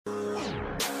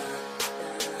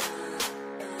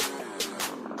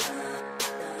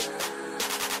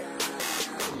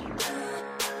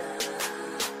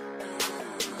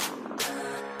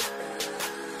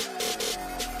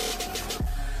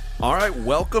All right,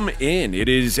 welcome in. It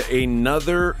is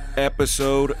another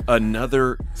episode,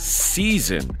 another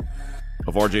season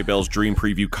of RJ Bell's Dream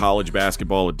Preview College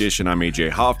Basketball Edition. I'm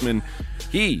AJ Hoffman.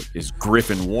 He is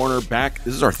Griffin Warner back.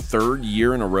 This is our third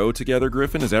year in a row together,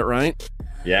 Griffin. Is that right?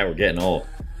 Yeah, we're getting old.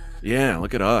 Yeah,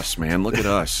 look at us, man. Look at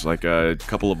us, like a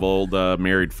couple of old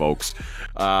married folks.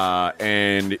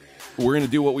 And we're going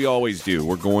to do what we always do.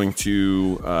 We're going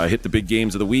to hit the big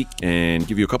games of the week and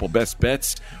give you a couple best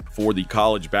bets for the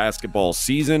college basketball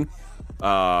season.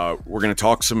 We're going to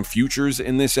talk some futures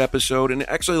in this episode. And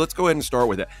actually, let's go ahead and start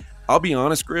with it. I'll be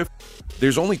honest, Griff,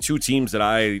 there's only two teams that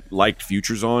I liked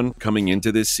futures on coming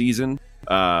into this season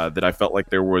that I felt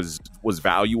like there was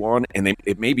value on, and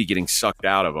it may be getting sucked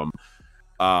out of them.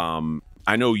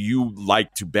 I know you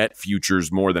like to bet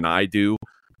futures more than I do.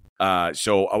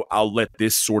 So I'll let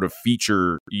this sort of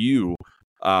feature you,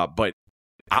 but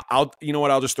I'll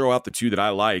just throw out the two that I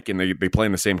like, and they play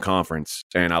in the same conference,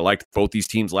 and I liked both these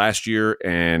teams last year,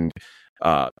 and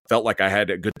felt like I had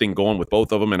a good thing going with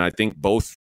both of them, and I think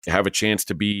both have a chance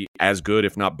to be as good,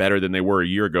 if not better, than they were a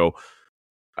year ago.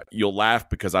 You'll laugh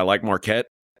because I like Marquette.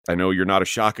 I know you're not a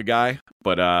Shaka guy,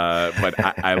 but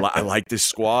I like this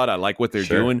squad. I like what they're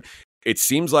doing. It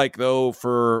seems like, though,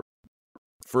 for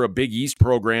a Big East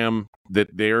program that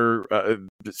they're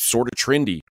sort of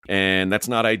trendy, and that's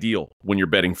not ideal when you're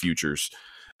betting futures.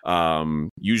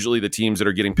 Usually the teams that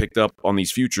are getting picked up on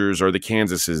these futures are the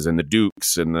Kansases and the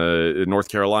Dukes and the North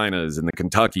Carolinas and the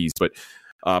Kentuckys, but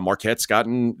Marquette's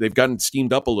gotten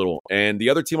steamed up a little. And the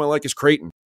other team I like is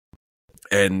Creighton.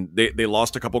 And they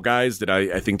lost a couple guys that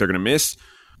I think they're going to miss.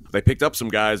 They picked up some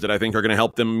guys that I think are going to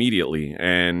help them immediately.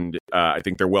 And I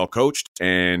think they're well coached.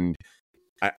 And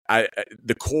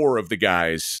the core of the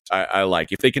guys I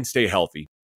like, if they can stay healthy.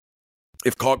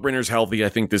 If Kalkbrenner's healthy, I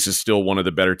think this is still one of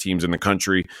the better teams in the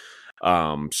country.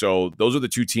 So those are the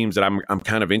two teams that I'm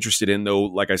kind of interested in, though.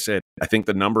 Like I said, I think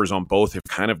the numbers on both have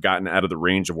kind of gotten out of the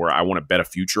range of where I want to bet a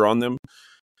future on them.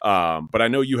 But I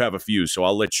know you have a few, so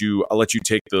I'll let you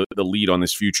take the lead on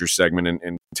this future segment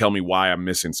and tell me why I'm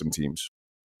missing some teams.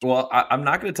 Well, I'm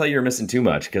not going to tell you you're missing too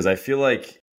much, because I feel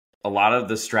like a lot of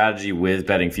the strategy with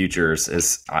betting futures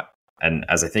is, and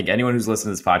as I think anyone who's listened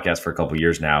to this podcast for a couple of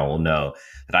years now will know,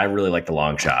 that I really like the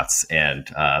long shots.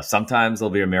 And sometimes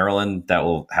there'll be a Maryland that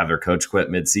will have their coach quit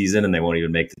midseason and they won't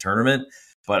even make the tournament.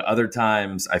 But other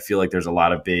times I feel like there's a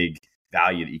lot of big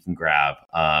value that you can grab.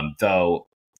 Though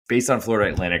based on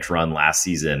Florida Atlantic's run last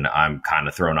season, I'm kind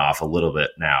of thrown off a little bit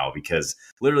now, because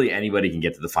literally anybody can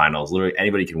get to the finals. Literally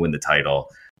anybody can win the title.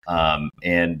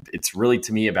 And it's really,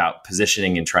 to me, about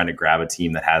positioning and trying to grab a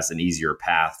team that has an easier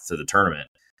path to the tournament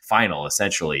final,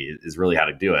 essentially, is really how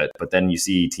to do it. But then you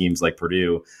see teams like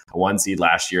Purdue, a 1 seed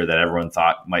last year that everyone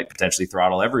thought might potentially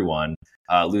throttle everyone,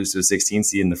 lose to a 16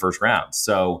 seed in the first round.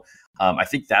 So I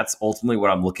think that's ultimately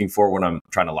what I'm looking for when I'm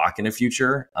trying to lock in a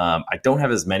future. I don't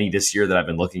have as many this year that I've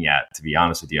been looking at, to be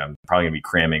honest with you. I'm probably going to be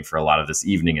cramming for a lot of this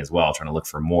evening as well, trying to look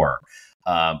for more.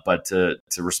 But to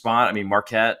respond, I mean,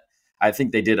 Marquette, I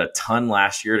think they did a ton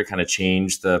last year to kind of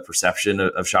change the perception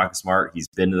of Shaka Smart. He's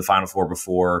been to the Final Four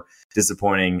before.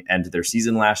 Disappointing end to their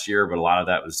season last year, but a lot of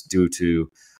that was due to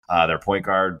their point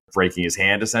guard breaking his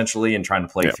hand, essentially, and trying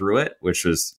to play through it, which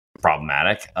was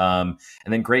problematic. And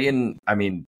then Creighton, I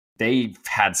mean, they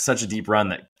had such a deep run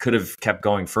that could have kept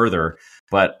going further,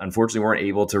 but unfortunately weren't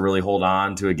able to really hold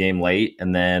on to a game late.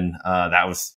 And then that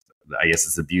was, I guess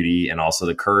it's the beauty and also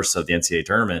the curse of the NCAA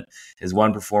tournament, is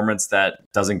one performance that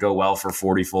doesn't go well for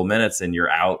 40 full minutes and you're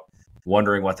out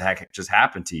wondering what the heck just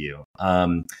happened to you.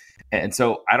 And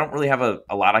so I don't really have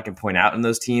a lot I can point out in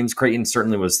those teams. Creighton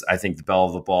certainly was, I think, the belle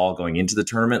of the ball going into the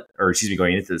tournament,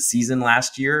 going into the season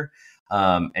last year,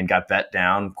 and got bet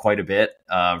down quite a bit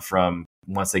from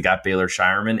once they got Baylor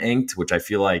Shireman inked, which I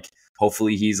feel like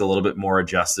hopefully he's a little bit more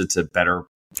adjusted to better,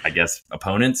 I guess,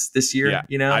 opponents this year. Yeah.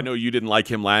 You know, I know you didn't like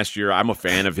him last year. I'm a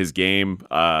fan of his game.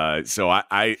 So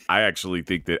I actually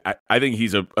think that I think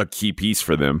he's a key piece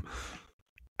for them.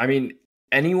 I mean,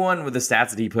 anyone with the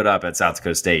stats that he put up at South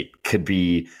Dakota State could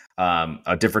be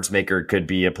a difference maker, could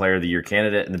be a player of the year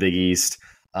candidate in the Big East,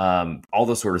 all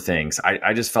those sort of things.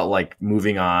 I just felt like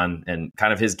moving on and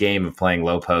kind of his game of playing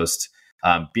low post,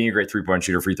 being a great 3-point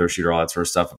shooter, free throw shooter, all that sort of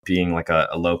stuff, being like a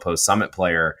low post summit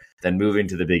player, then moving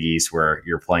to the Big East where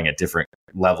you're playing a different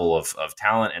level of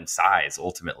talent and size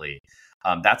ultimately.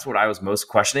 That's what I was most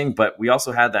questioning. But we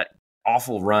also had that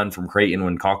awful run from Creighton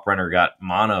when Kalkbrenner got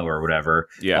mono or whatever,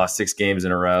 lost 6 games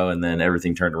in a row, and then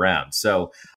everything turned around.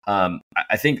 So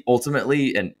I think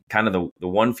ultimately, and kind of the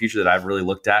one future that I've really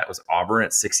looked at was Auburn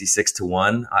at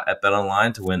 66-1 at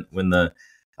BetOnline to win the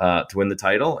to win the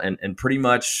title. And pretty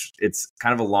much it's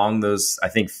kind of along those, I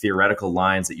think, theoretical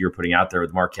lines that you're putting out there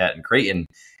with Marquette and Creighton,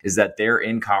 is that they're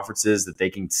in conferences that they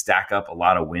can stack up a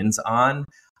lot of wins on.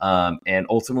 And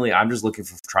ultimately, I'm just looking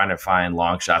for trying to find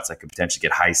long shots that could potentially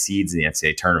get high seeds in the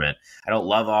NCAA tournament. I don't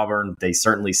love Auburn. They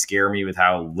certainly scare me with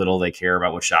how little they care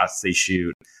about what shots they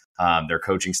shoot. Their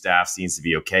coaching staff seems to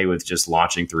be okay with just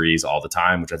launching threes all the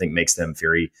time, which I think makes them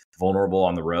very vulnerable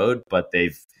on the road. But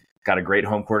they've got a great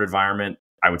home court environment.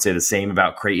 I would say the same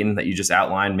about Creighton that you just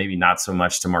outlined, maybe not so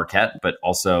much to Marquette, but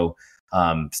also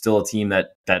still a team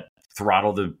that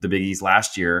throttled the Big East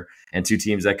last year, and two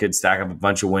teams that could stack up a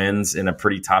bunch of wins in a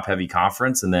pretty top-heavy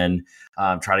conference and then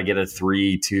try to get a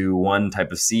 3-2-1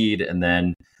 type of seed. And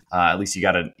then at least you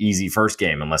got an easy first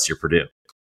game unless you're Purdue.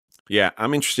 Yeah,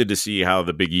 I'm interested to see how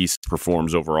the Big East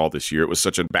performs overall this year. It was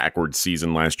such a backward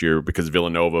season last year because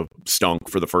Villanova stunk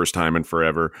for the first time in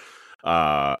forever.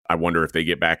 I wonder if they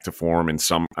get back to form in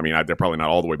some. I mean, they're probably not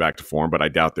all the way back to form, but I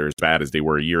doubt they're as bad as they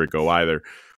were a year ago either.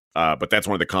 But that's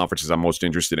one of the conferences I'm most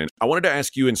interested in. I wanted to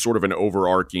ask you in sort of an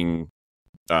overarching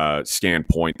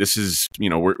standpoint. This is,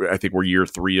 I think we're year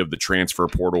 3 of the transfer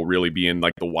portal really being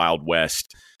like the Wild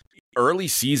West. Early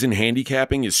season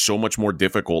handicapping is so much more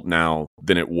difficult now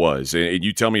than it was. And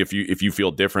you tell me if you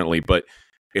feel differently, but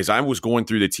as I was going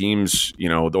through the teams,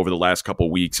 over the last couple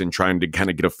of weeks and trying to kind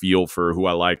of get a feel for who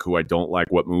I like, who I don't like,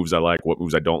 what moves I like, what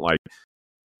moves I don't like,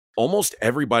 almost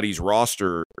everybody's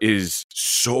roster is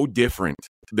so different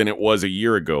than it was a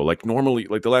year ago. Like normally,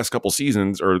 like the last couple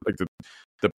seasons or like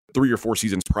the 3 or 4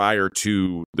 seasons prior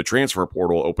to the transfer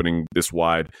portal opening this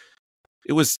wide,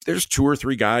 there's 2 or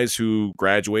 3 guys who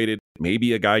graduated,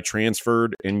 maybe a guy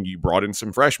transferred and you brought in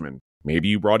some freshmen. Maybe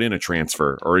you brought in a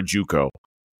transfer or a JUCO.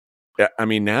 I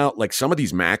mean, now like some of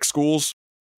these MAC schools,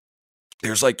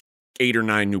 there's like 8 or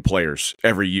 9 new players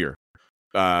every year.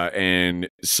 And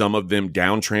some of them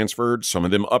down transferred, some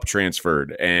of them up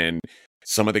transferred, and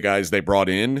some of the guys they brought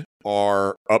in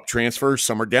are up transfers,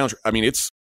 some are down. I mean, it's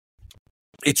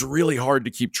really hard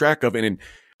to keep track of. And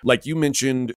like you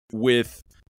mentioned with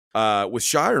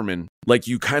Scheierman, like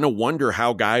you kind of wonder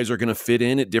how guys are going to fit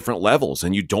in at different levels,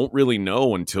 and you don't really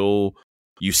know until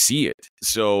you see it.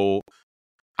 So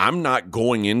I'm not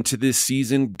going into this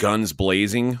season guns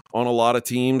blazing on a lot of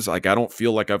teams. Like, I don't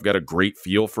feel like I've got a great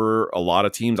feel for a lot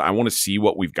of teams. I want to see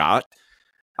what we've got.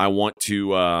 I want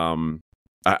to,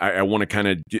 I want to kind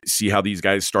of see how these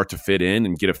guys start to fit in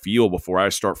and get a feel before I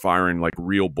start firing like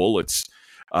real bullets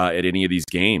at any of these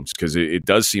games. Cause it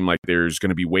does seem like there's going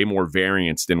to be way more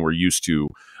variance than we're used to,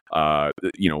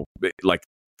 like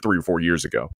 3 or 4 years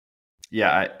ago.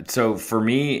 Yeah. So for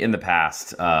me in the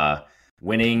past,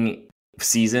 winning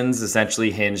seasons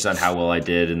essentially hinged on how well I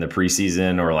did in the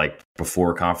preseason or like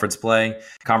before conference play.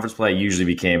 Conference play usually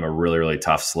became a really, really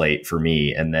tough slate for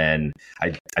me. And then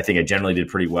I think I generally did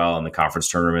pretty well in the conference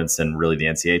tournaments, and really the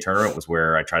NCAA tournament was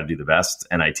where I tried to do the best.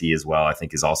 NIT as well, I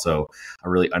think, is also a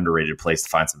really underrated place to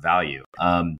find some value.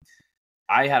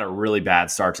 I had a really bad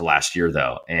start to last year,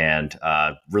 though, and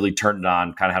really turned it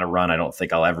on, kind of had a run I don't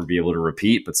think I'll ever be able to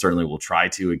repeat, but certainly will try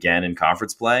to again in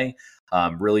conference play.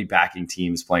 Really backing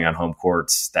teams playing on home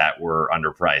courts that were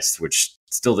underpriced, which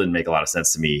still didn't make a lot of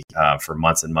sense to me for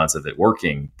months and months of it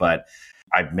working. But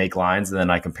I make lines and then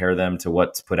I compare them to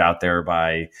what's put out there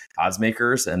by odds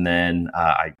makers. And then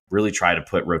I really try to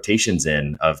put rotations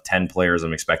in of 10 players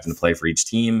I'm expecting to play for each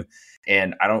team.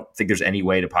 And I don't think there's any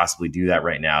way to possibly do that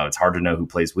right now. It's hard to know who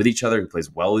plays with each other, who plays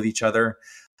well with each other.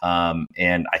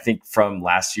 And I think from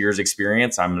last year's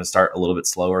experience, I'm going to start a little bit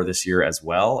slower this year as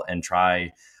well and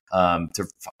try to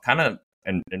kind of,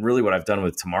 and really what I've done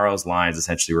with tomorrow's lines,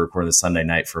 essentially we're recording this Sunday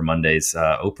night for Monday's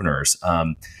openers.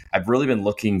 I've really been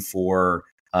looking for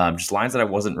just lines that I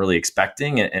wasn't really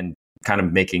expecting and kind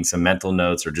of making some mental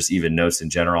notes or just even notes in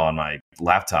general on my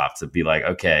laptop to be like,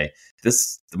 okay,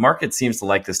 the market seems to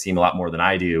like this team a lot more than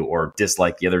I do or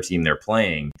dislike the other team they're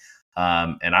playing.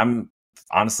 And I'm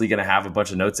honestly going to have a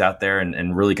bunch of notes out there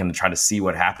and really kind of try to see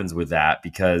what happens with that,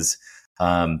 because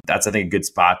that's, I think, a good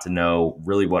spot to know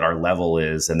really what our level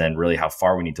is and then really how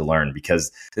far we need to learn,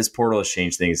 because this portal has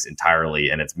changed things entirely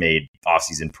and it's made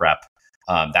offseason prep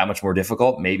that much more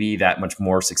difficult, maybe that much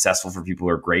more successful for people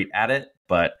who are great at it.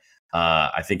 But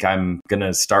I think I'm going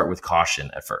to start with caution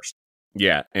at first.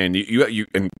 Yeah. And you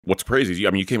and what's crazy is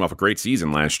you came off a great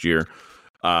season last year.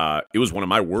 It was one of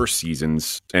my worst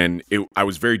seasons, and I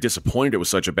was very disappointed it was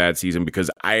such a bad season because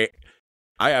I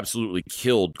absolutely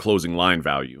killed closing line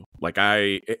value. Like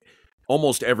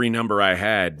almost every number I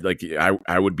had, like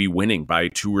I would be winning by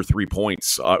 2 or 3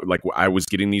 points. Like I was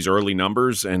getting these early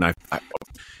numbers, and I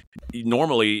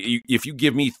normally, if you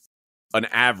give me an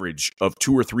average of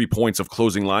 2 or 3 points of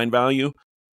closing line value,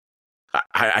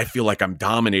 I feel like I'm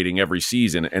dominating every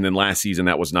season. And then last season,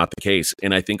 that was not the case.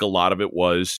 And I think a lot of it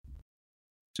was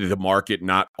the market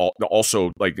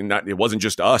it wasn't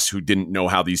just us who didn't know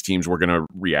how these teams were going to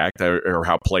react or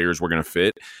how players were going to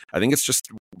fit. I think it's just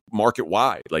market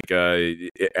wide. Like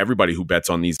everybody who bets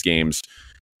on these games,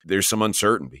 there's some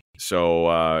uncertainty.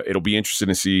 So it'll be interesting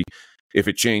to see if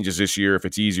it changes this year, if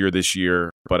it's easier this year.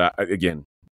 But again,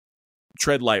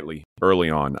 tread lightly early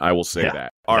on. I will say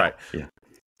that. All right. Yeah.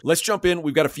 Let's jump in.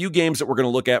 We've got a few games that we're going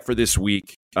to look at for this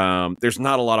week. There's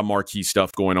not a lot of marquee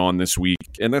stuff going on this week,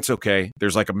 and that's okay.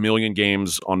 There's like a million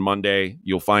games on Monday.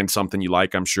 You'll find something you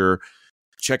like, I'm sure.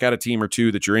 Check out a team or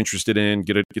two that you're interested in.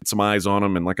 Get some eyes on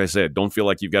them. And like I said, don't feel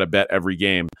like you've got to bet every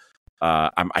game.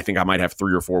 I think I might have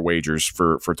 3 or 4 wagers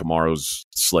for tomorrow's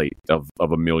slate of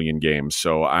a million games.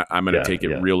 So I'm going to take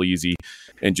it real easy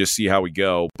and just see how we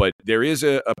go. But there is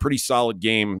a pretty solid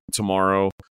game tomorrow.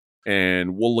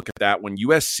 And we'll look at that one.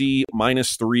 USC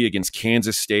 -3 against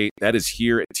Kansas State. That is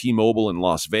here at T-Mobile in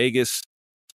Las Vegas.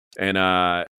 And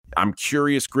I'm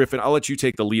curious, Griffin, I'll let you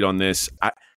take the lead on this.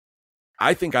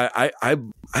 I think I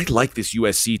like this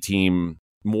USC team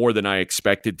more than I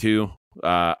expected to.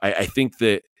 I think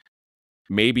that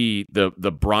maybe the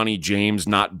Bronny James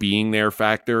not being there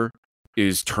factor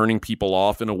is turning people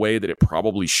off in a way that it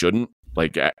probably shouldn't.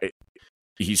 Like,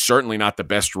 he's certainly not the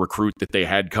best recruit that they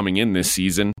had coming in this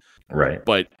season. Right.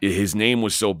 But his name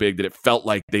was so big that it felt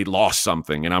like they lost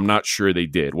something, and I'm not sure they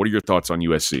did. What are your thoughts on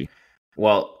USC?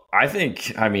 Well, I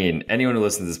mean, anyone who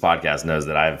listens to this podcast knows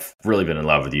that I've really been in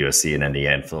love with USC and Andy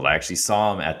Enfield. I actually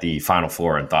saw him at the Final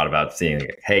Four and thought about saying,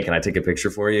 hey, can I take a picture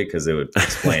for you? Because it would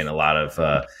explain a lot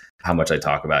of how much I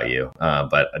talk about you.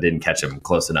 But I didn't catch him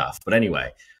close enough. But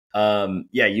anyway,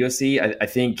 USC, I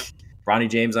think Bronny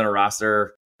James on a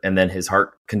roster, and then his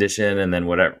heart condition, and then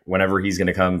whenever he's going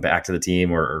to come back to the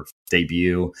team or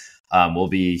debut, will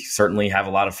be certainly have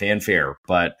a lot of fanfare.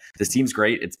 But this team's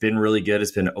great. It's been really good.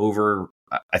 It's been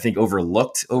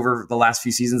overlooked over the last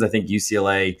few seasons. I think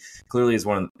UCLA clearly is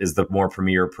the more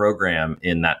premier program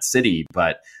in that city,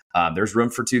 but there's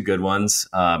room for 2 good ones.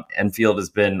 Enfield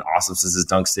has been awesome since his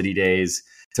Dunk City days.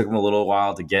 Took them a little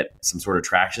while to get some sort of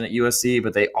traction at USC,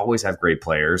 but they always have great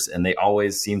players, and they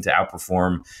always seem to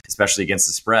outperform, especially against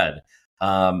the spread.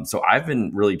 So I've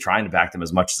been really trying to back them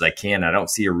as much as I can. I don't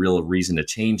see a real reason to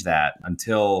change that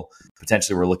until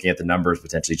potentially we're looking at the numbers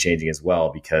potentially changing as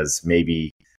well, because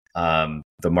maybe the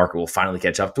market will finally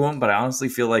catch up to them. But I honestly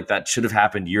feel like that should have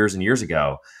happened years and years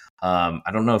ago. I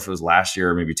don't know if it was last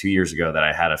year or maybe 2 years ago that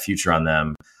I had a future on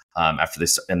them. After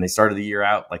this, and they started the year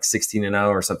out like 16-0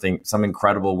 or something, some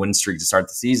incredible win streak to start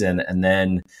the season, and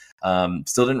then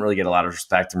still didn't really get a lot of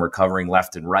respect, and we're covering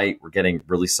left and right. We're getting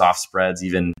really soft spreads,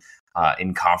 even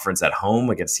in conference at home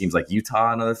against teams like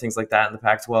Utah and other things like that in the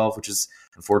Pac-12, which is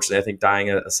unfortunately, I think, dying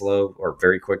a slow or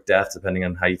very quick death, depending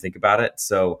on how you think about it.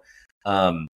 So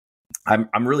I'm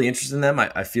really interested in them.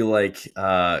 I feel like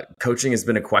coaching has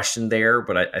been a question there,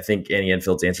 but I think Andy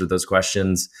Enfield's answered those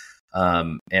questions.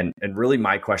 And really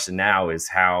my question now is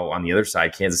how, on the other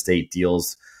side, Kansas State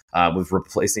deals with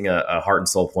replacing a heart and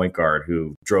soul point guard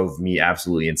who drove me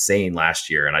absolutely insane last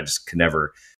year. And I just could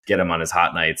never get him on his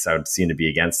hot nights. I would seem to be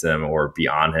against him or be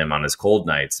on him on his cold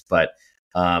nights. But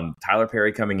Tyler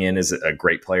Perry coming in is a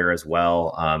great player as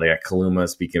well. They got Kaluma,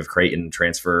 speaking of Creighton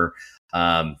transfer.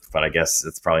 But I guess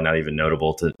it's probably not even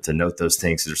notable to note those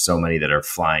things. There's so many that are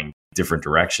flying different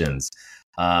directions.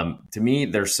 To me,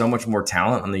 there's so much more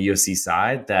talent on the USC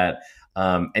side that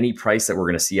any price that we're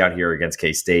going to see out here against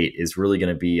K-State is really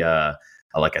going to be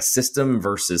like a system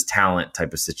versus talent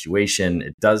type of situation.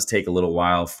 It does take a little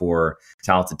while for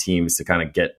talented teams to kind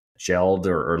of get gelled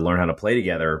or learn how to play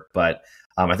together. But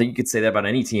I think you could say that about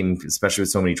any team, especially with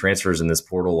so many transfers in this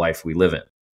portal life we live in.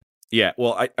 Yeah,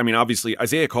 well, I mean, obviously,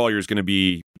 Isaiah Collier is going to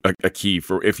be a key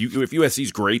for if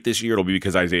USC's great this year, it'll be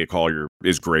because Isaiah Collier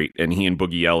is great, and he and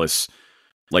Boogie Ellis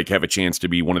have a chance to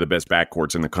be one of the best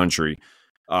backcourts in the country.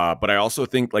 But I also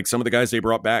think some of the guys they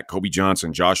brought back, Kobe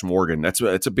Johnson, Josh Morgan, that's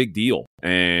a big deal.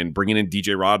 And bringing in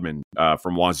DJ Rodman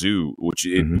from Wazoo, which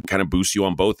it kind of boosts you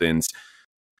on both ends.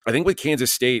 I think with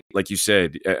Kansas State, like you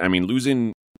said, I mean,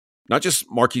 losing not just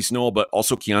Marquise Noel, but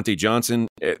also Keontae Johnson.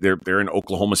 They're in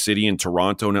Oklahoma City and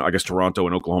Toronto now. I guess Toronto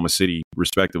and Oklahoma City,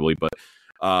 respectively. But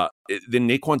then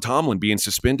Naquan Tomlin being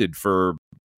suspended for,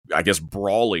 I guess,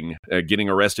 brawling, getting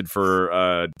arrested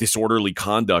for disorderly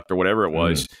conduct or whatever it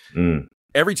was.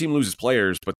 Every team loses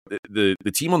players, but the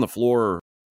team on the floor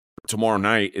tomorrow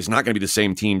night is not going to be the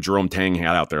same team Jerome Tang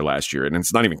had out there last year, and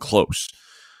it's not even close.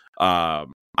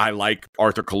 I like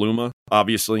Arthur Kaluma,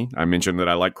 obviously. I mentioned that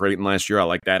I liked Creighton last year. I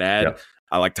like that ad.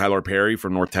 I like Tyler Perry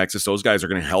from North Texas. Those guys are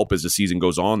going to help as the season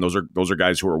goes on. Those are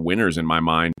guys who are winners in my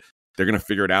mind. They're going to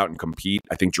figure it out and compete.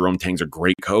 I think Jerome Tang's a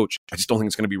great coach. I just don't think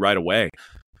it's going to be right away.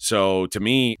 So to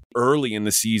me, early in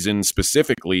the season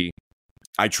specifically,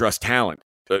 I trust talent.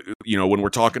 When we're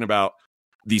talking about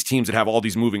these teams that have all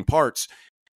these moving parts,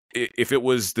 if it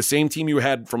was the same team you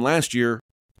had from last year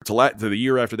to the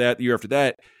year after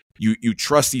that, you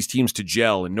trust these teams to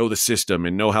gel and know the system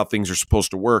and know how things are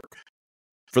supposed to work.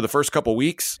 For the first couple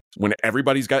weeks, when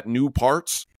everybody's got new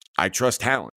parts, I trust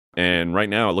talent. And right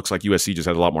now, it looks like USC just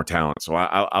has a lot more talent. So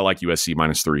I like USC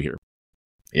 -3 here.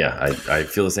 Yeah, I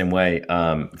feel the same way.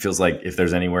 It feels like if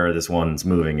there's anywhere this one's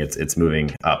moving, it's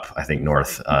moving up, I think,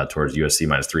 north towards USC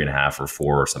 -3.5 or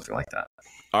 4 or something like that.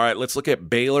 All right, let's look at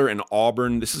Baylor and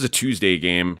Auburn. This is a Tuesday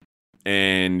game,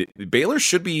 and Baylor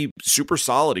should be super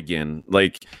solid again.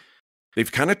 Like,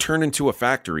 they've kind of turned into a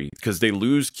factory because they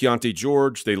lose Keontae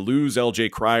George, they lose LJ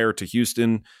Cryer to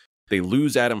Houston, they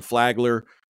lose Adam Flagler,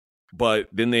 but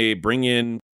then they bring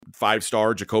in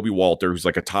 5-star Jacoby Walter, who's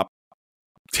like a top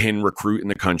 10 recruit in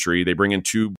the country. They bring in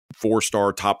 2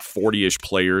 4-star top 40-ish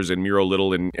players and Miro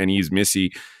Little and Yves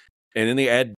Missy. And then they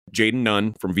add Jaden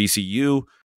Nunn from VCU,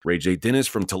 Ray J. Dennis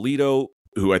from Toledo,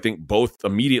 who I think both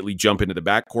immediately jump into the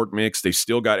backcourt mix. They've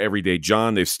still got Everyday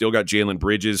John. They've still got Jalen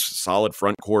Bridges, solid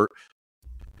front court.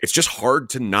 It's just hard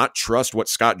to not trust what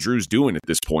Scott Drew's doing at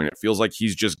this point. It feels like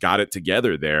he's just got it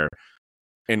together there.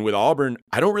 And with Auburn,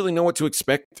 I don't really know what to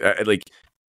expect.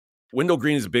 Wendell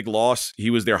Green is a big loss. He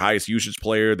was their highest usage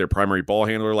player, their primary ball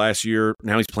handler last year.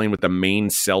 Now he's playing with the Maine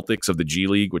Celtics of the G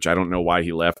League, which I don't know why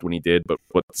he left when he did, but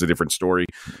what's a different story.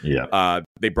 Yeah.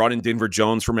 They brought in Denver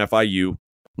Jones from FIU.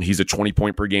 He's a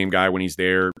 20-point per game guy when he's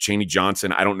there. Chaney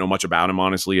Johnson, I don't know much about him,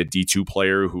 honestly, a D2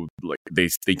 player who they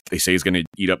say is going to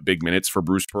eat up big minutes for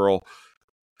Bruce Pearl.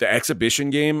 The exhibition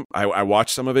game, I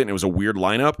watched some of it, and it was a weird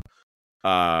lineup.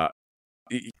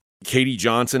 Katie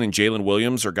Johnson and Jalen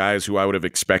Williams are guys who I would have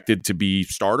expected to be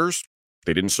starters.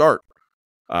 They didn't start.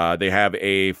 They have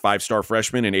a 5-star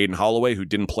freshman in Aiden Holloway who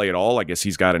didn't play at all. I guess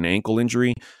he's got an ankle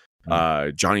injury.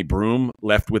 Johnny Broom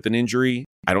left with an injury.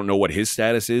 I don't know what his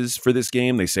status is for this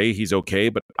game. They say he's okay,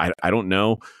 but I don't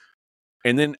know.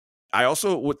 And then I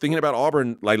also, thinking about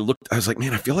Auburn, I was like,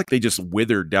 man, I feel like they just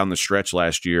withered down the stretch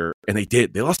last year, and they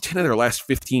did. They lost 10 of their last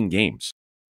 15 games.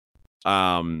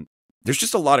 There's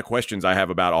just a lot of questions I have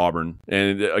about Auburn.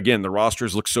 And again, the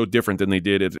rosters look so different than they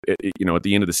did at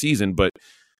the end of the season. But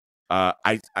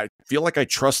I feel like I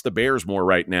trust the Bears more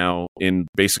right now in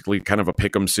basically kind of a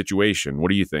pick'em situation.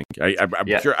 What do you think?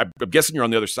 I'm guessing you're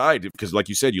on the other side because, like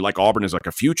you said, you like Auburn as like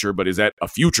a future. But is that a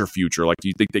future? Like, do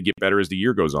you think they get better as the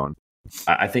year goes on?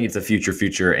 I think it's a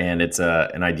future, and it's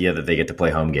an idea that they get to play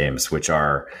home games, which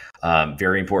are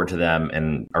very important to them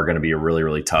and are going to be a really,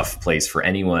 really tough place for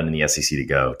anyone in the SEC to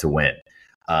go to win.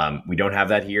 We don't have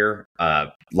that here.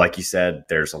 Like you said,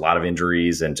 there's a lot of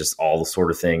injuries and just all the sort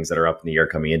of things that are up in the air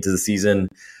coming into the season.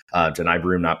 Janai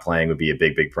Broom not playing would be a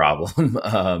big, big problem.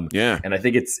 And I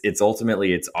think it's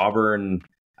ultimately it's Auburn.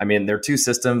 I mean, they're two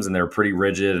systems and they're pretty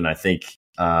rigid. And I think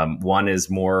one is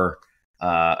more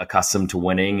accustomed to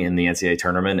winning in the NCAA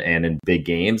tournament and in big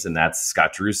games. And that's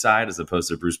Scott Drew's side as opposed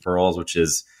to Bruce Pearl's, which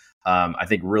is, I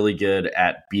think, really good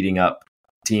at beating up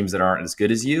teams that aren't as good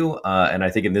as you. And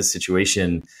I think in this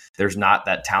situation, there's not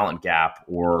that talent gap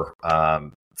or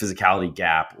physicality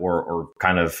gap or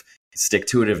kind of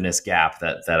stick-to-itiveness gap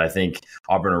that I think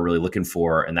Auburn are really looking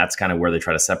for. And that's kind of where they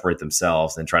try to separate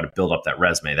themselves and try to build up that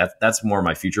resume. That's more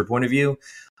my future point of view.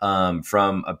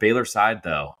 From a Baylor side,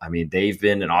 though, I mean, they've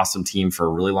been an awesome team for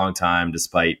a really long time,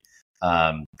 despite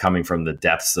coming from the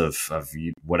depths of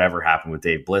whatever happened with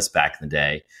Dave Bliss back in the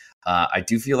day. I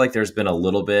do feel like there's been a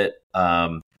little bit,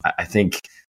 I think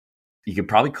you could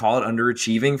probably call it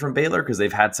underachieving from Baylor because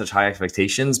they've had such high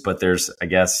expectations, but there's, I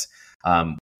guess,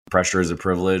 pressure is a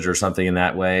privilege or something in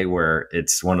that way where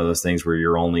it's one of those things where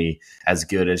you're only as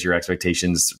good as your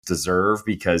expectations deserve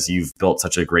because you've built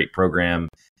such a great program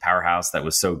powerhouse that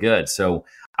was so good. So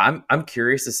I'm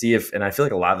curious to see if, and I feel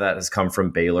like a lot of that has come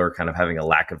from Baylor kind of having a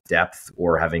lack of depth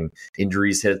or having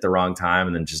injuries hit at the wrong time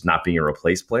and then just not being a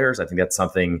replace players. I think that's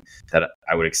something that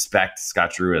I would expect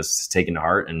Scott Drew has taken to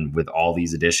heart. And with all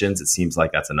these additions, it seems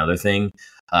like that's another thing.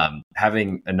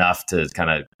 Having enough to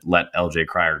kind of let LJ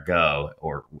Cryer go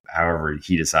or however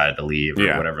he decided to leave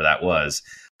or whatever that was,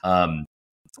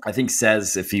 I think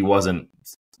says if he wasn't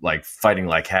like fighting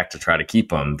like heck to try to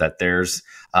keep him, that there's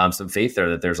some faith there,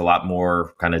 that there's a lot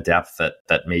more kind of depth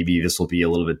that maybe this will be a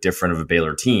little bit different of a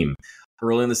Baylor team.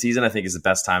 early in the season, I think is the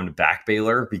best time to back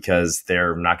Baylor because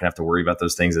they're not going to have to worry about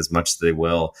those things as much as they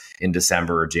will in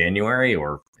December or January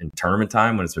or in tournament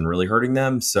time when it's been really hurting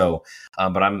them. So,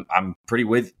 but I'm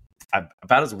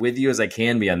about as with you as I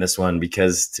can be on this one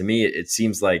because to me, it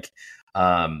seems like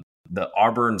the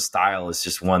Auburn style is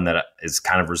just one that is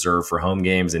kind of reserved for home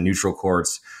games and neutral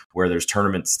courts where there's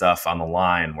tournament stuff on the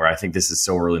line, where I think this is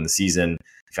so early in the season.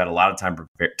 You've had a lot of time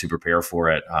to prepare for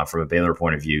it from a Baylor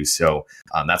point of view. So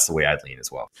that's the way I'd lean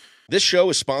as well. This show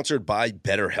is sponsored by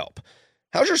BetterHelp.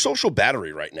 How's your social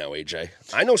battery right now, AJ?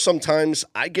 I know sometimes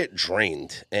I get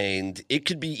drained, and it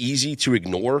could be easy to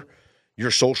ignore your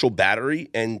social battery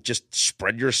and just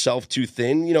spread yourself too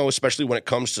thin, especially when it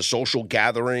comes to social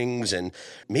gatherings and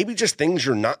maybe just things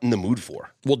you're not in the mood for.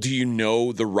 Well, do you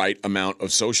know the right amount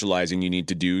of socializing you need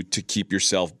to do to keep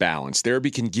yourself balanced?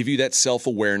 Therapy can give you that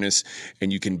self-awareness,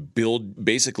 and you can build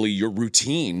basically your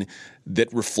routine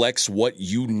that reflects what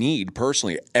you need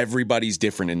personally. Everybody's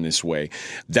different in this way.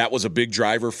 That was a big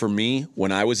driver for me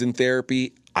when I was in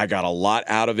therapy. I got a lot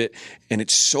out of it, and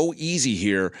it's so easy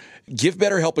here. Give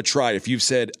BetterHelp a try. If you've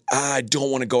said, I don't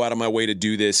want to go out of my way to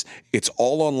do this, it's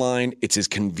all online, it's as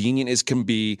convenient as can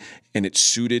be, and it's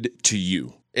suited to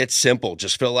you. It's simple.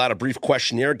 Just fill out a brief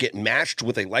questionnaire, get matched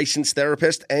with a licensed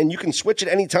therapist, and you can switch at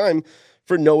any time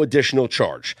for no additional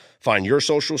charge. Find your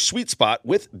social sweet spot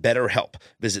with BetterHelp.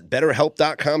 Visit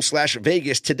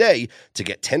BetterHelp.com/Vegas today to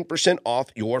get 10% off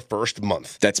your first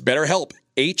month. That's BetterHelp,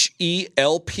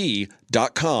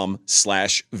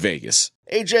 HELP.com/Vegas.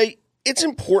 AJ, it's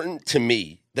important to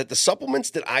me that the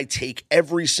supplements that I take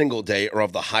every single day are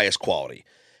of the highest quality.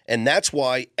 And that's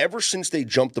why ever since they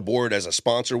jumped aboard as a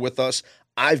sponsor with us,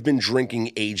 I've been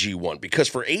drinking AG1 because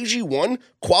for AG1,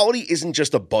 quality isn't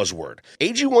just a buzzword.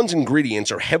 AG1's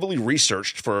ingredients are heavily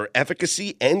researched for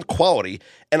efficacy and quality,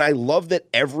 and I love that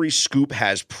every scoop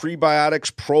has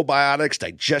prebiotics, probiotics,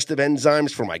 digestive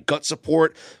enzymes for my gut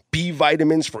support, B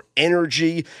vitamins for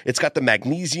energy. It's got the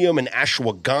magnesium and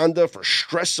ashwagandha for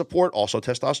stress support, also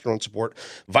testosterone support,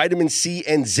 vitamin C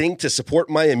and zinc to support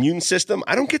my immune system.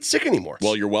 I don't get sick anymore.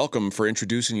 Well, you're welcome for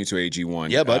introducing you to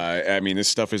AG1. Yeah, bud. This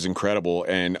stuff is incredible.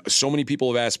 And so many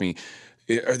people have asked me,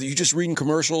 are you just reading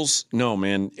commercials? No,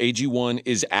 man. AG1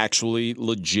 is actually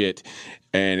legit.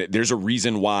 And there's a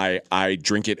reason why I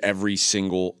drink it every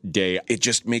single day. It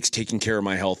just makes taking care of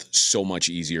my health so much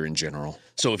easier in general.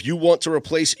 So if you want to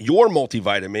replace your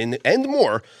multivitamin and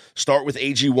more, start with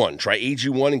AG1. Try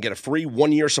AG1 and get a free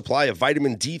 1-year supply of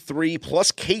vitamin D3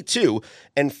 plus K2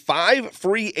 and 5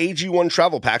 free AG1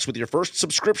 travel packs with your first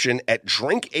subscription at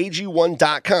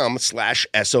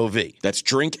drinkag1.com/SOV. That's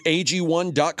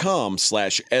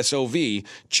drinkag1.com/SOV.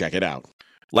 Check it out.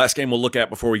 Last game we'll look at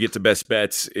before we get to best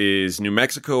bets is New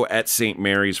Mexico at St.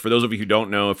 Mary's. For those of you who don't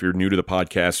know, if you're new to the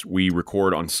podcast, we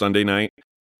record on Sunday night,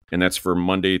 and that's for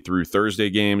Monday through Thursday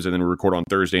games, and then we record on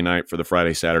Thursday night for the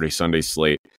Friday, Saturday, Sunday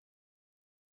slate.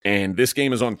 And this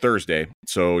game is on Thursday,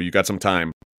 so you got some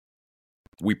time.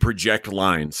 We project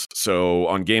lines. So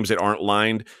on games that aren't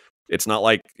lined, it's not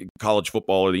like college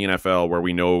football or the NFL where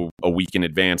we know a week in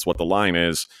advance what the line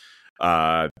is.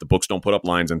 The books don't put up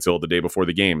lines until the day before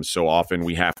the game. So often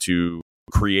we have to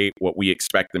create what we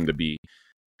expect them to be.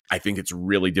 I think it's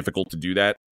really difficult to do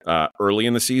that early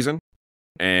in the season.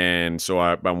 And so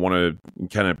I want to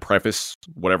kind of preface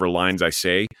whatever lines I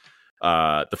say.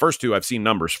 The first two I've seen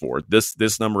numbers for.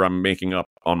 This number I'm making up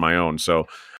on my own. So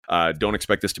don't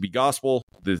expect this to be gospel.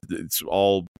 It's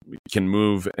all can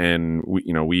move, and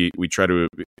we try to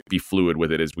be fluid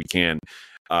with it as we can.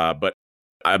 But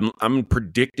I'm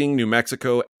predicting New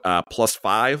Mexico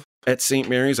 +5 at St.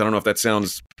 Mary's. I don't know if that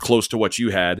sounds close to what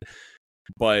you had,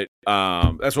 but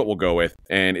that's what we'll go with.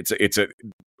 And it's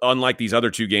unlike these other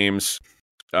two games.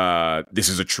 This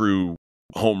is a true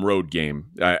home road game.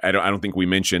 I don't think we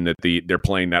mentioned that they're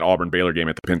playing that Auburn Baylor game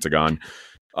at the Pentagon,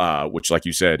 which, like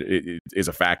you said, it is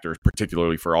a factor,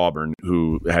 particularly for Auburn,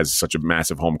 who has such a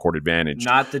massive home court advantage.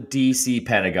 Not the DC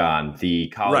Pentagon, the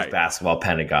college basketball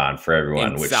Pentagon for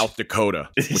everyone. In South Dakota,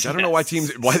 which I don't know why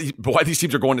these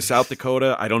teams are going to South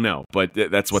Dakota. I don't know, but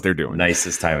that's what they're doing.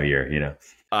 Nicest time of year,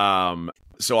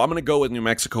 So I'm going to go with New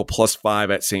Mexico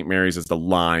 +5 at St. Mary's as the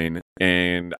line.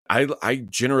 And I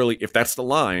generally, if that's the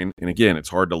line, and again, it's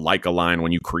hard to like a line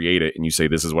when you create it and you say,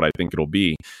 this is what I think it'll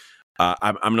be.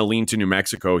 I'm going to lean to New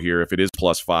Mexico here if it is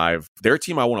 +5. They're a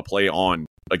team I want to play on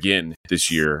again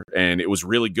this year. And it was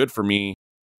really good for me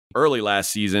early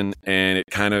last season, and it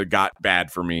kind of got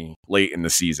bad for me late in the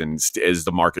season as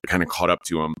the market kind of caught up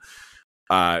to them.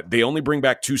 They only bring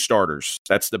back 2 starters.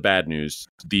 That's the bad news.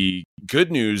 The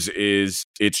good news is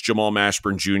it's Jamal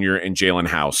Mashburn Jr. and Jalen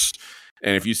House.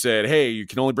 And if you said, hey, you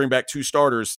can only bring back 2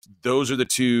 starters, those are the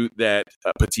 2 that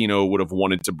Pitino would have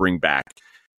wanted to bring back.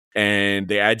 And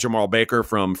they add Jamal Baker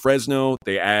from Fresno.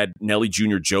 They add Nelly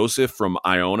Jr. Joseph from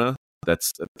Iona.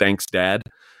 That's thanks, Dad.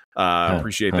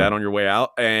 Appreciate that on your way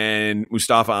out. And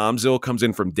Mustafa Amzil comes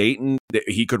in from Dayton.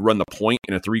 He could run the point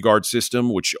in a 3-guard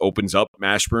system, which opens up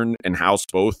Mashburn and House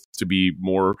both to be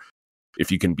more,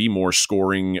 if you can be more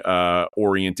scoring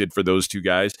oriented for those 2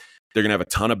 guys. They're going to have a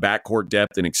ton of backcourt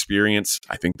depth and experience.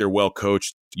 I think they're well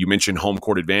coached. You mentioned home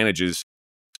court advantages.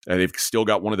 They've still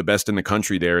got one of the best in the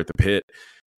country there at the Pit.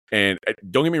 And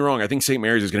don't get me wrong, I think St.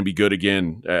 Mary's is going to be good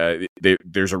again.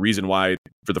 There's a reason why,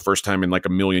 for the first time in like a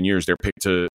million years, they're picked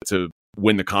to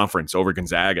win the conference over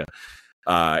Gonzaga.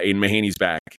 Aiden Mahaney's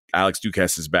back. Alex Duquesne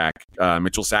is back.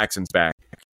 Mitchell Saxon's back.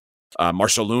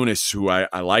 Marshall Lunas, who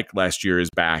I liked last year, is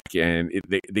back. And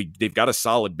they've got a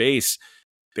solid base.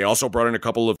 They also brought in a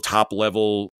couple of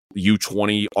top-level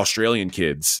U20 Australian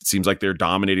kids. It seems like they're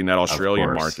dominating that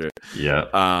Australian market.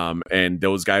 Yeah. And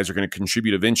those guys are going to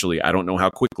contribute eventually. I don't know how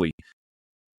quickly.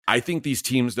 I think these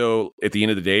teams, though, at the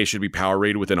end of the day, should be power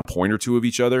rated within a point or 2 of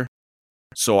each other.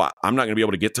 So I'm not going to be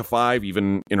able to get to 5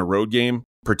 even in a road game,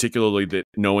 particularly that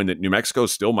knowing that New Mexico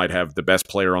still might have the best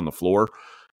player on the floor.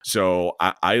 So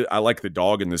I like the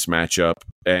dog in this matchup,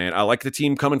 and I like the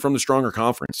team coming from the stronger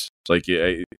conference. It's like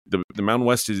the Mountain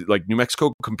West is like New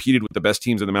Mexico competed with the best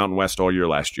teams in the Mountain West all year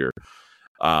last year.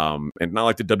 And not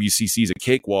like the WCC is a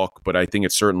cakewalk, but I think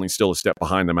it's certainly still a step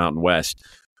behind the Mountain West.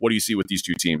 What do you see with these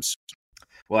 2 teams?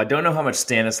 Well, I don't know how much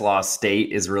Stanislaus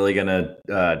State is really going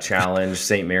to challenge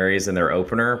St. Mary's in their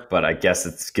opener, but I guess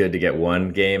it's good to get 1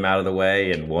 game out of the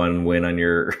way and 1 win on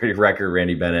your record.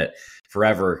 Randy Bennett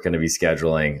forever going to be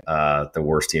scheduling the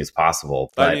worst teams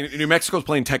possible. But I mean, New Mexico's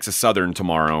playing Texas Southern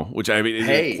tomorrow, which I mean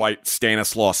isn't quite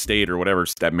Stanislaus State or whatever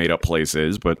that made up place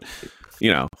is, but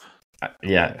you know.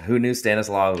 Yeah, who knew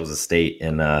Stanislaus was a state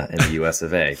in the US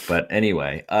of A? But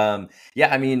anyway, I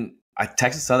mean,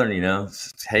 Texas Southern,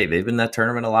 hey, they've been in that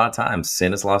tournament a lot of times.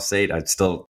 Stanislaus State, I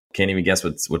still can't even guess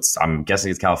what's I'm guessing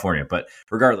it's California. But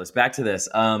regardless, back to this.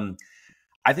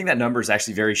 I think that number is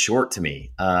actually very short to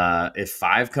me. If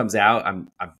 5 comes out,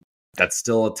 that's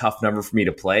still a tough number for me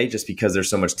to play just because there's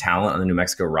so much talent on the New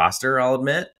Mexico roster, I'll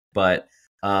admit. But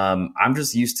I'm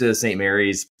just used to St.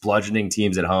 Mary's bludgeoning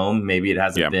teams at home. Maybe it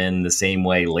hasn't been the same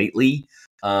way lately.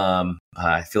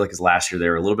 I feel like his last year they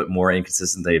were a little bit more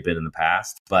inconsistent than they've been in the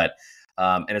past. But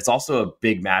and it's also a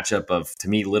big matchup of, to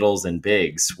me, littles and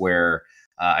bigs, where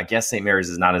I guess St. Mary's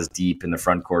is not as deep in the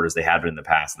front court as they have been in the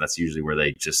past, and that's usually where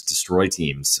they just destroy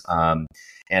teams.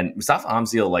 And Mustafa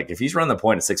Amzil, like if he's running the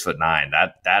point at 6'9",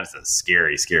 that is a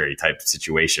scary, scary type of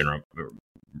situation.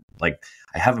 Like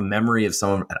I have a memory of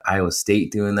someone at Iowa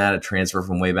State doing that, a transfer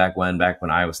from way back when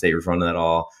Iowa State was running that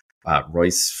all.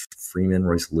 Royce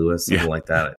Lewis, something like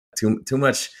that. Too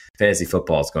much fantasy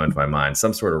football is going to my mind.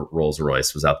 Some sort of Rolls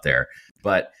Royce was up there,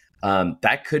 but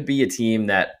that could be a team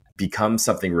that becomes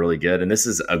something really good. And this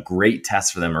is a great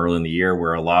test for them early in the year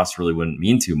where a loss really wouldn't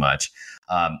mean too much.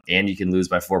 And you can lose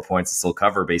by 4 points and still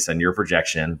cover based on your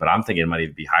projection. But I'm thinking it might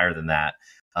even be higher than that,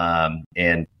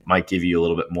 and might give you a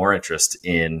little bit more interest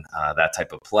in that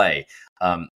type of play.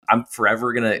 I'm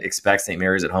forever going to expect St.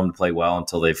 Mary's at home to play well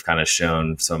until they've kind of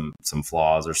shown some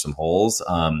flaws or some holes.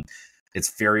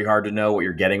 It's very hard to know what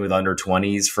you're getting with under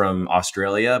 20s from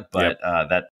Australia, but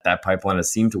that pipeline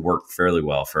has seemed to work fairly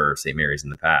well for St. Mary's in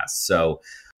the past. So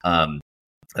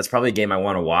that's probably a game I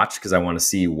want to watch because I want to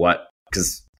see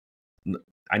because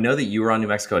I know that you were on New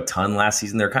Mexico a ton last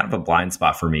season. They're kind of a blind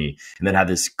spot for me, and then had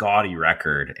this gaudy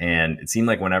record. And it seemed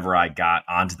like whenever I got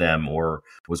onto them or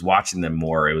was watching them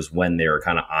more, it was when they were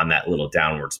kind of on that little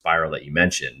downward spiral that you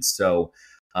mentioned. So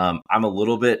I'm a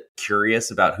little bit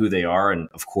curious about who they are. And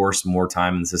of course, more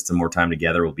time in the system, more time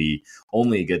together will be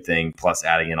only a good thing. Plus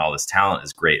adding in all this talent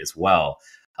is great as well.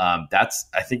 That's,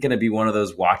 I think, going to be one of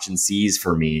those watch and sees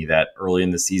for me that early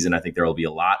in the season, I think there will be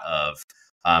a lot of.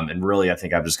 And really, I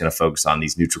think I'm just going to focus on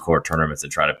these neutral court tournaments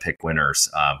and try to pick winners.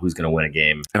 Who's going to win a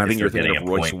game? And I think you're thinking of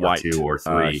Royce White, or 2 or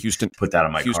 3. Put that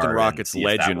on my Houston card Rockets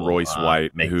legend Royce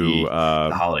White, who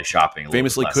the holiday shopping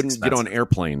famously couldn't get on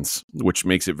airplanes, which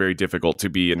makes it very difficult to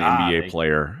be an NBA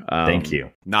player. Thank you.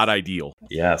 Not ideal.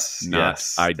 Yes, not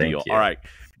ideal. All right,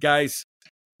 guys.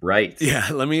 Right. Yeah.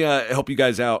 Let me help you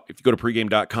guys out. If you go to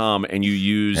pregame.com and you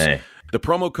use the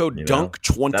promo code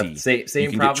DUNK20, you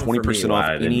can get 20% off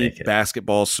any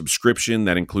basketball subscription.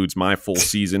 That includes my full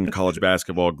season college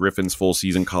basketball, Griffin's full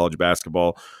season college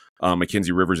basketball.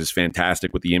 Mackenzie Rivers is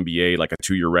fantastic with the NBA, like a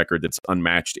 2-year record that's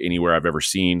unmatched anywhere I've ever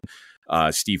seen.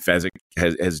 Steve Fezzik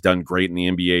has done great in the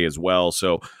NBA as well.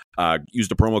 So use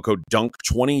the promo code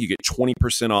DUNK20. You get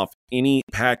 20% off any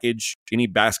package, any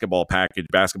basketball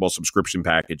subscription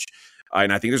package.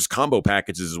 And I think there's combo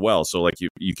packages as well. So like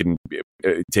you can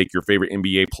take your favorite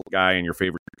NBA guy and your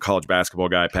favorite college basketball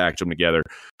guy, package them together.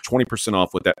 20%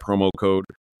 off with that promo code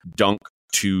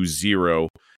DUNK20.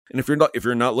 And if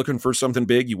you're not looking for something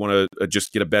big, you want to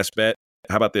just get a best bet.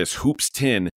 How about this?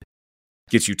 Hoops10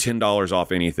 gets you $10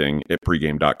 off anything at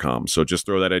pregame.com. So just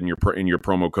throw that in your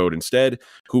promo code instead.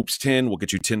 Hoops10 will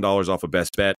get you $10 off a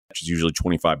best bet, which is usually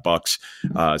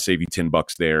 $25. Save you $10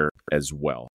 there as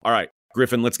well. All right,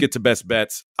 Griffin, let's get to best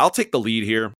bets. I'll take the lead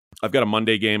here. I've got a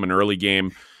Monday game, an early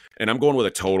game, and I'm going with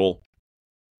a total.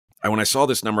 And when I saw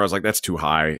this number, I was like, that's too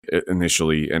high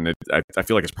initially. And I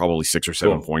feel like it's probably 6 or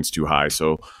 7 points too high.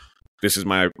 So this is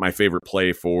my favorite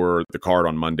play for the card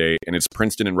on Monday, and it's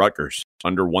Princeton and Rutgers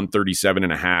under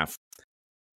 137.5.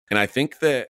 And I think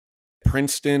that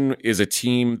Princeton is a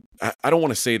team, I don't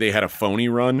want to say they had a phony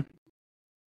run,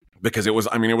 because it was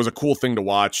a cool thing to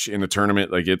watch in the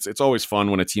tournament. Like it's always fun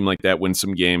when a team like that wins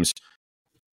some games.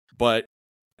 But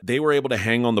they were able to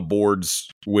hang on the boards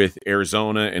with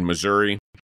Arizona and Missouri,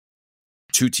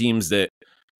 two teams that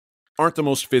aren't the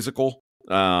most physical.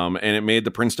 And it made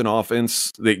the Princeton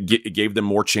offense, it gave them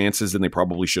more chances than they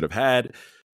probably should have had.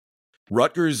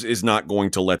 Rutgers is not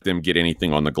going to let them get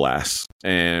anything on the glass.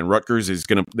 And Rutgers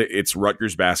it's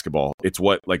Rutgers basketball. It's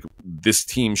what, like, this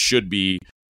team should be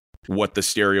what the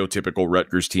stereotypical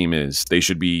Rutgers team is. They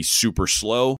should be super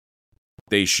slow.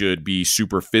 They should be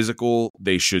super physical.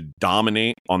 They should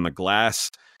dominate on the glass.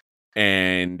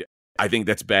 And I think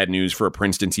that's bad news for a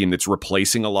Princeton team that's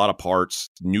replacing a lot of parts.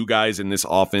 New guys in this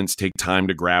offense take time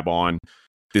to grab on.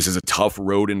 This is a tough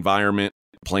road environment,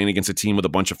 playing against a team with a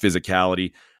bunch of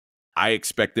physicality. I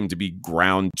expect them to be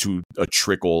ground to a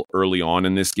trickle early on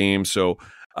in this game. So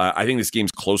I think this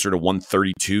game's closer to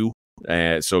 132.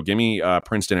 So give me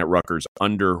Princeton at Rutgers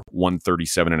under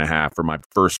 137.5 for my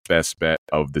first best bet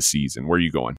of the season. Where are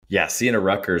you going? Yeah, seeing a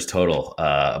Rutgers total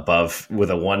above with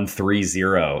a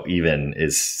 130 even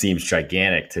seems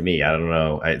gigantic to me. I don't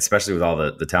know, especially with all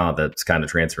the talent that's kind of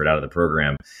transferred out of the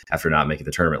program after not making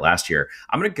the tournament last year.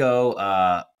 I'm going to go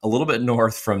a little bit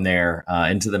north from there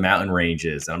into the mountain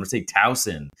ranges. I'm going to take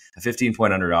Towson, a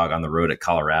 15-point underdog on the road at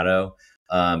Colorado.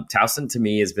 Towson to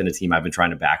me has been a team I've been trying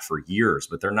to back for years,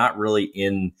 but they're not really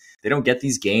they don't get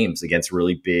these games against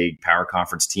really big power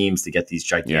conference teams to get these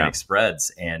gigantic spreads.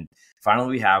 And finally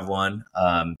we have one.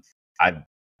 I'm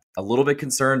a little bit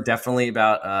concerned definitely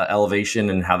about elevation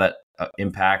and how that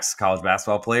impacts college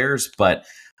basketball players, but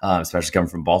especially coming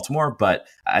from Baltimore. But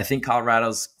I think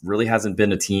Colorado's really hasn't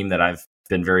been a team that I've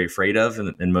been very afraid of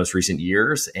in most recent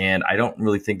years. And I don't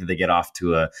really think that they get off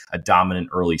to a dominant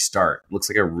early start. Looks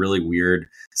like a really weird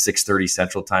 6:30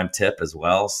 Central Time tip as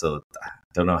well. So I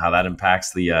don't know how that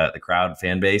impacts the crowd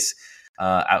fan base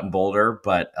out in Boulder,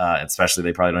 but especially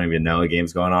they probably don't even know a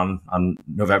game's going on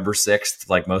November 6th,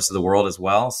 like most of the world as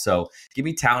well. So give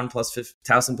me Towson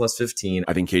plus 15.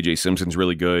 I think KJ Simpson's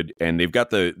really good, and they've got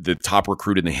the top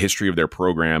recruit in the history of their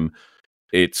program.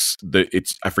 It's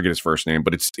I forget his first name,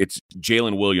 but it's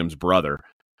Jalen Williams' brother,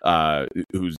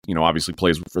 who's obviously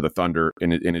plays for the Thunder,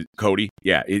 and Cody.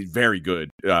 Yeah, it's very good.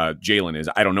 Jalen is.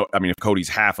 I don't know. I mean, if Cody's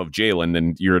half of Jalen,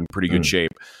 then you're in pretty good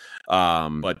shape.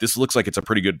 But this looks like it's a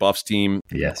pretty good Buffs team.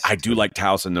 Yes, I do like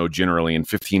Towson though generally, and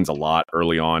 15's a lot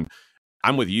early on.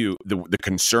 I'm with you. The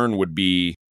concern would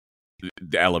be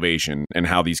the elevation and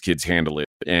how these kids handle it,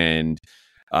 and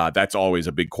that's always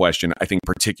a big question. I think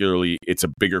particularly it's a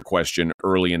bigger question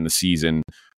early in the season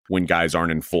when guys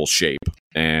aren't in full shape.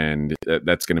 And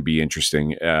that's going to be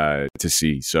interesting to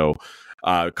see. So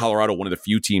Colorado, one of the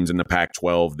few teams in the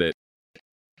Pac-12 that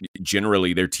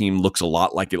generally their team looks a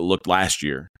lot like it looked last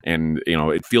year. And,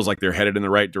 it feels like they're headed in the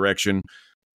right direction.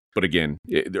 But again,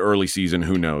 the early season,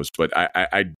 who knows? But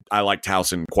I like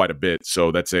Towson quite a bit. So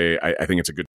I think it's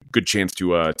a good chance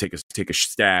to take a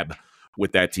stab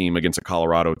with that team against a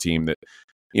Colorado team that,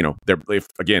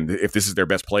 if this is their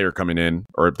best player coming in,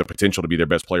 or the potential to be their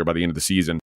best player by the end of the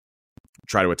season,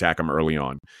 try to attack them early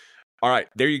on. All right,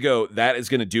 there you go. That is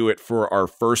going to do it for our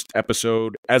first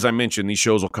episode. As I mentioned, these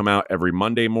shows will come out every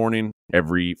Monday morning,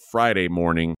 every Friday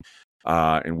morning,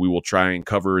 and we will try and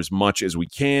cover as much as we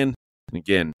can. And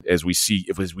again, as we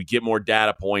get more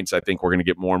data points, I think we're going to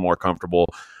get more and more comfortable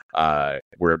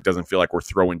where it doesn't feel like we're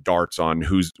throwing darts on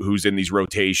who's in these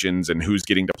rotations and who's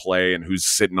getting to play and who's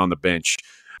sitting on the bench.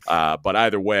 But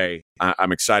either way,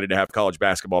 I'm excited to have college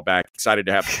basketball back, excited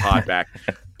to have the pod back.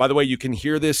 By the way, you can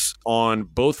hear this on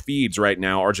both feeds right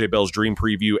now, RJ Bell's Dream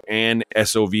Preview and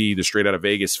SOV, the Straight Outta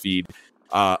Vegas feed.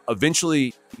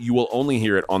 Eventually, you will only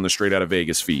hear it on the Straight Outta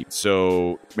Vegas feed.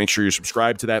 So make sure you're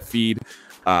subscribed to that feed.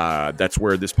 That's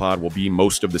where this pod will be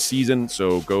most of the season.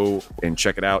 So go and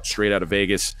check it out. Straight Outta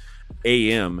Vegas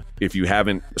AM. If you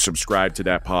haven't subscribed to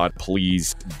that pod,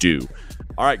 please do.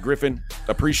 All right, Griffin,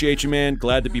 appreciate you, man.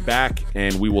 Glad to be back,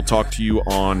 and we will talk to you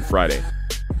on Friday.